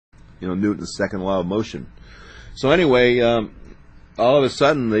Newton's second law of motion. So anyway, all of a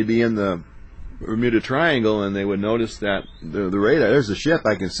sudden they'd be in the Bermuda Triangle and they would notice that the radar, there's a ship,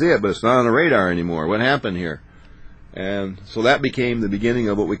 I can see it, but it's not on the radar anymore. What happened here? And so that became the beginning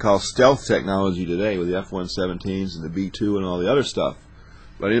of what we call stealth technology today, with the F-117s and the B-2 and all the other stuff.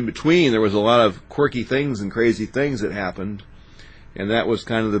 But in between, there was a lot of quirky things and crazy things that happened, and that was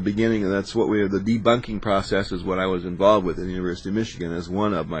kind of the beginning, and that's what the debunking process is what I was involved with at the University of Michigan as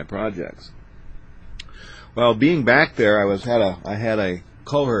one of my projects. Well, being back there, I had a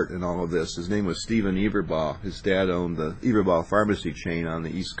cohort in all of this. His name was Stephen Everbaugh. His dad owned the Everbaugh pharmacy chain on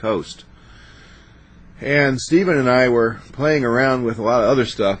the East Coast. And Stephen and I were playing around with a lot of other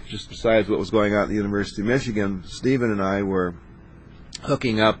stuff, just besides what was going on at the University of Michigan. Stephen and I were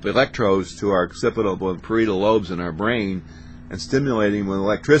hooking up electrodes to our occipital and parietal lobes in our brain and stimulating them with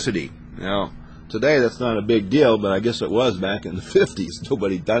electricity. Now, today that's not a big deal, but I guess it was back in the 50s.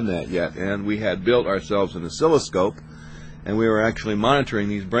 Nobody had done that yet. And we had built ourselves an oscilloscope, and we were actually monitoring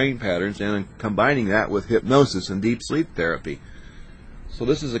these brain patterns and combining that with hypnosis and deep sleep therapy. So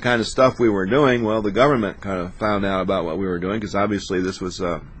this is the kind of stuff we were doing. Well, the government kind of found out about what we were doing, because obviously this was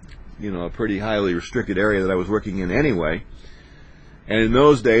a pretty highly restricted area that I was working in anyway. And in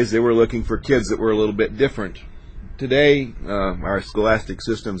those days, they were looking for kids that were a little bit different. Today, our scholastic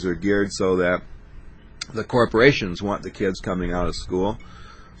systems are geared so that the corporations want the kids coming out of school.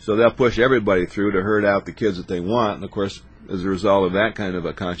 So they'll push everybody through to herd out the kids that they want. And of course, as a result of that kind of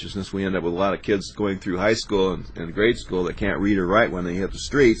a consciousness, we end up with a lot of kids going through high school and grade school that can't read or write when they hit the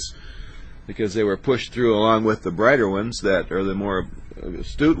streets, because they were pushed through along with the brighter ones that are the more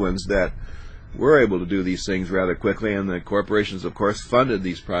astute ones that were able to do these things rather quickly. And the corporations, of course, funded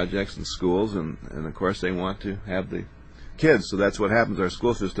these projects in schools, and of course they want to have the kids. So that's what happens. Our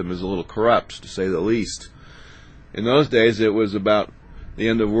school system is a little corrupt, to say the least. In those days, it was about the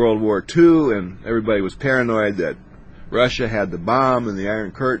end of World War II, and everybody was paranoid that Russia had the bomb and the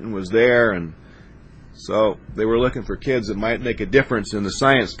Iron Curtain was there, and so they were looking for kids that might make a difference in the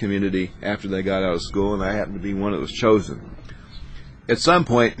science community after they got out of school, and I happened to be one that was chosen. At some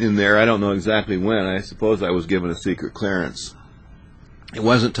point in there, I don't know exactly when, I suppose I was given a secret clearance. It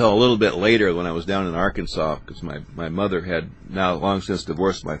wasn't until a little bit later, when I was down in Arkansas, because my mother had now long since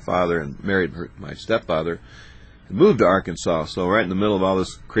divorced my father and married my stepfather, and moved to Arkansas. So right in the middle of all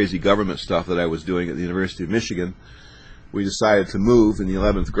this crazy government stuff that I was doing at the University of Michigan, we decided to move in the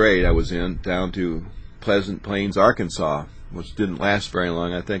 11th grade I was in down to Pleasant Plains, Arkansas, which didn't last very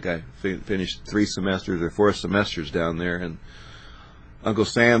long. I think I finished 3 semesters or 4 semesters down there, and Uncle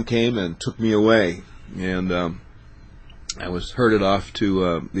Sam came and took me away, and I was herded off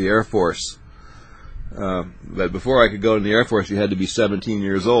to the Air Force. But before I could go to the Air Force, you had to be 17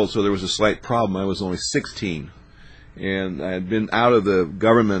 years old, so there was a slight problem. I was only 16. And I had been out of the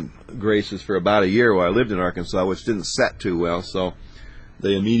government graces for about a year while I lived in Arkansas, which didn't set too well. So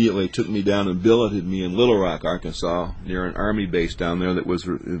they immediately took me down and billeted me in Little Rock, Arkansas, near an Army base down there that was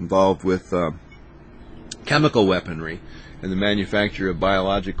involved with chemical weaponry and the manufacture of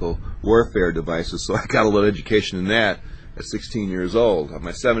biological warfare devices. So I got a little education in that at 16 years old. On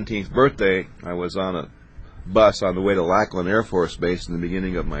my 17th birthday, I was on a bus on the way to Lackland Air Force Base in the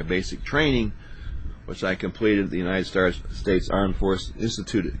beginning of my basic training, which I completed at the United States Armed Forces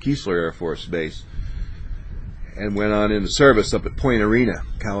Institute at Keesler Air Force Base, and went on into service up at Point Arena,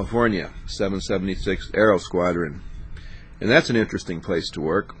 California, 776 Aero Squadron. And that's an interesting place to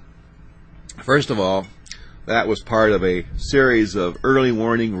work. First of all, that was part of a series of early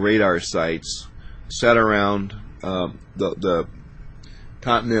warning radar sites set around the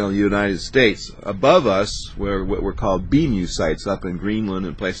continental United States. Above us were what were called BMU sites up in Greenland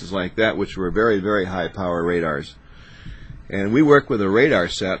and places like that, which were very, very high power radars. And we worked with a radar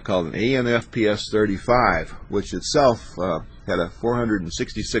set called an ANFPS-35, which itself had a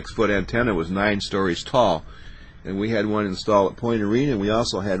 466-foot antenna, was 9 stories tall. And we had one installed at Point Arena, and we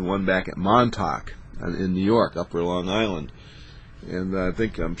also had one back at Montauk in New York, Upper Long Island. And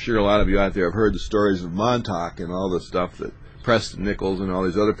I'm sure a lot of you out there have heard the stories of Montauk and all the stuff that Preston Nichols and all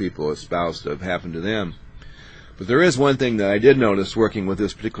these other people espoused have happened to them. But there is one thing that I did notice working with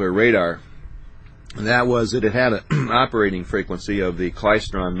this particular radar, and that was that it had an operating frequency of the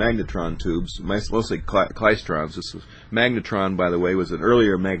klystron magnetron tubes, mostly klystrons. This was, magnetron, by the way, was an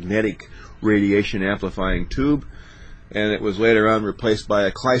earlier magnetic radiation amplifying tube, and it was later on replaced by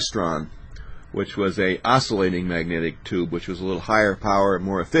a klystron, which was a oscillating magnetic tube, which was a little higher power and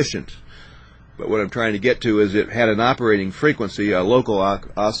more efficient. But what I'm trying to get to is it had an operating frequency, a local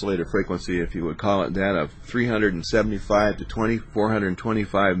oscillator frequency, if you would call it that, of 375 to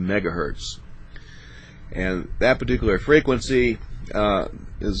 425 megahertz. And that particular frequency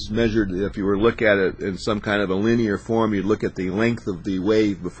is measured, if you were to look at it in some kind of a linear form, you'd look at the length of the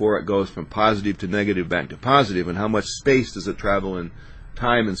wave before it goes from positive to negative back to positive, and how much space does it travel in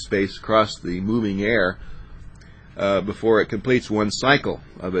time and space across the moving air before it completes one cycle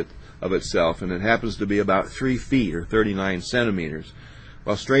of itself, and it happens to be about 3 feet or 39 centimeters.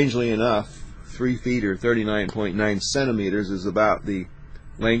 Well, strangely enough, 3 feet or 39.9 centimeters is about the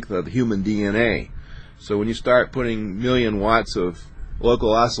length of human DNA. So when you start putting million watts of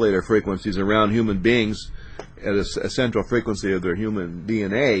local oscillator frequencies around human beings at a central frequency of their human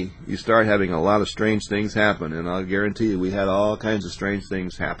DNA, you start having a lot of strange things happen. And I'll guarantee you we had all kinds of strange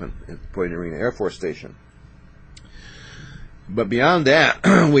things happen at Point Arena Air Force Station. But beyond that,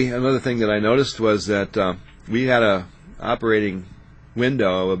 another thing that I noticed was that we had a operating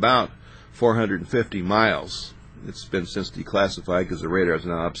window of about 450 miles. It's been since declassified because the radar is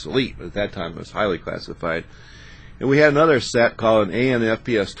now obsolete, but at that time it was highly classified. And we had another set called an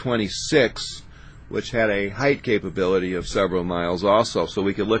ANFPS 26, which had a height capability of several miles also, so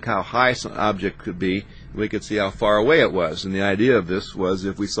we could look how high some object could be. We could see how far away it was. And the idea of this was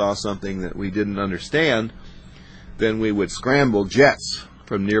if we saw something that we didn't understand, then we would scramble jets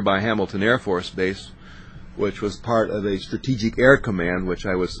from nearby Hamilton Air Force Base, which was part of a Strategic Air Command, which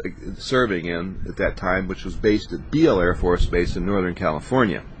I was serving in at that time, which was based at BELLOW Air Force Base in Northern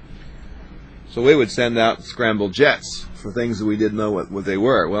California. So we would send out scrambled jets for things that we didn't know what they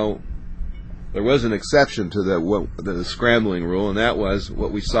were. Well, there was an exception to the scrambling rule, and that was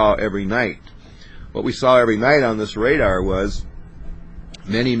what we saw every night. What we saw every night on this radar was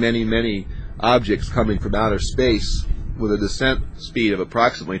many, many, many objects coming from outer space with a descent speed of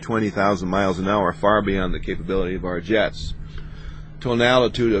approximately 20,000 miles an hour, far beyond the capability of our jets, to an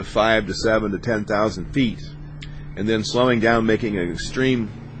altitude of 5 to 7 to 10,000 feet, and then slowing down, making an extreme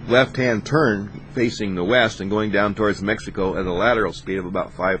left-hand turn facing the west and going down towards Mexico at a lateral speed of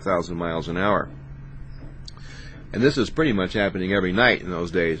about 5,000 miles an hour. And this is pretty much happening every night in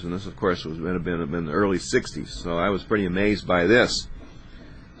those days, and this, of course, was been in the early 60s, so I was pretty amazed by this.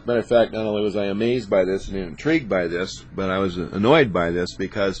 Matter of fact, not only was I amazed by this and intrigued by this, but I was annoyed by this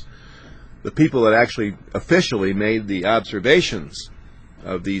because the people that actually officially made the observations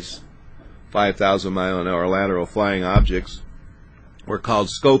of these 5,000 mile an hour lateral flying objects were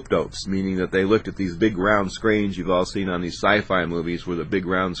called scope dopes, meaning that they looked at these big round screens you've all seen on these sci-fi movies with a big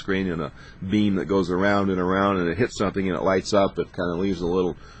round screen and a beam that goes around and it hits something and it lights up. It kind of leaves a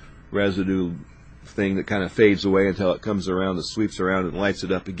little residue thing that kind of fades away until it comes around and sweeps around and lights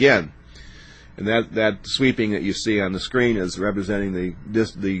it up again. And that sweeping that you see on the screen is representing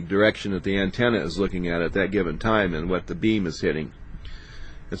the direction that the antenna is looking at that given time and what the beam is hitting.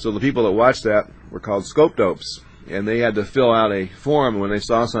 And so the people that watched that were called scope dopes, and they had to fill out a form when they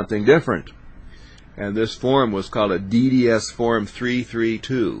saw something different. And this form was called a DDS Form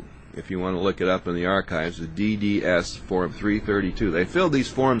 332. If you want to look it up in the archives, the DDS Form 332. They filled these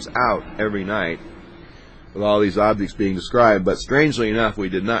forms out every night with all these objects being described, but strangely enough, we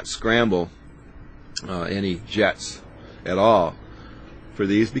did not scramble any jets at all for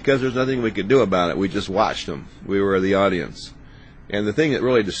these because there's nothing we could do about it. We just watched them. We were the audience. And the thing that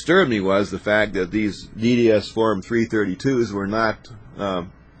really disturbed me was the fact that these DDS Form 332s were not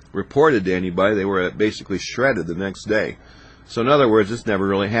reported to anybody. They were basically shredded the next day. So in other words, this never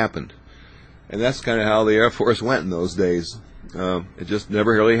really happened. And that's kind of how the Air Force went in those days. It just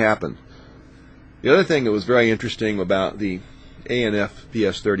never really happened. The other thing that was very interesting about the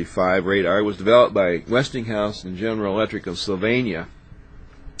ANFPS 35 radar was developed by Westinghouse and General Electric of Slovenia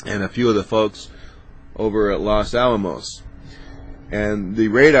and a few of the folks over at Los Alamos. And the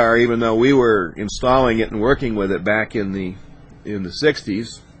radar, even though we were installing it and working with it back in the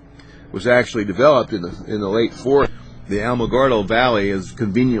 60s, was actually developed in the late 40s. The Alamogordo Valley is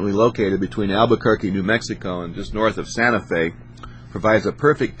conveniently located between Albuquerque, New Mexico, and just north of Santa Fe. Provides a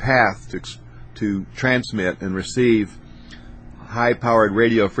perfect path to transmit and receive high-powered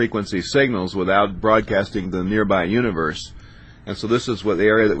radio frequency signals without broadcasting the nearby universe. And so this is what the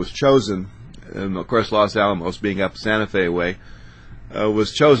area that was chosen, and of course Los Alamos being up Santa Fe way,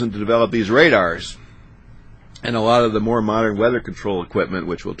 was chosen to develop these radars. And a lot of the more modern weather control equipment,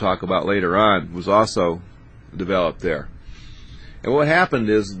 which we'll talk about later on, was also developed there. And what happened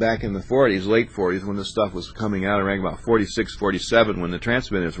is back in the 40s, late 40s, when this stuff was coming out around about 46, 47, when the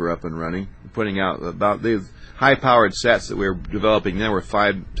transmitters were up and running, putting out about the high-powered sets that we were developing then were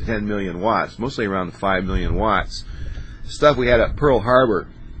 5 to 10 million watts, mostly around 5 million watts. Stuff we had at Pearl Harbor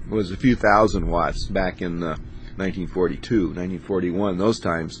was a few thousand watts back in 1942, 1941, those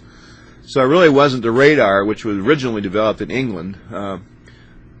times. So it really wasn't the radar, which was originally developed in England,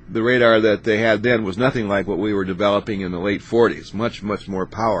 the radar that they had then was nothing like what we were developing in the late 40s. Much, much more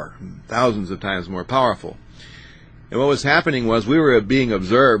power, thousands of times more powerful. And what was happening was we were being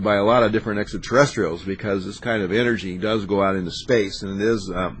observed by a lot of different extraterrestrials, because this kind of energy does go out into space, and it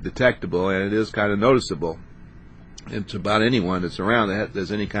is detectable, and it is kind of noticeable. And to about anyone that's around that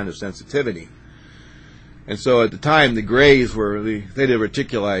has any kind of sensitivity. And so at the time, the Greys were, the Theta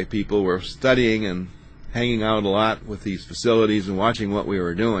Reticuli people were studying and hanging out a lot with these facilities and watching what we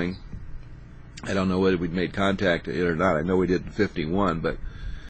were doing. I don't know whether we'd made contact or not. I know we did in 51, but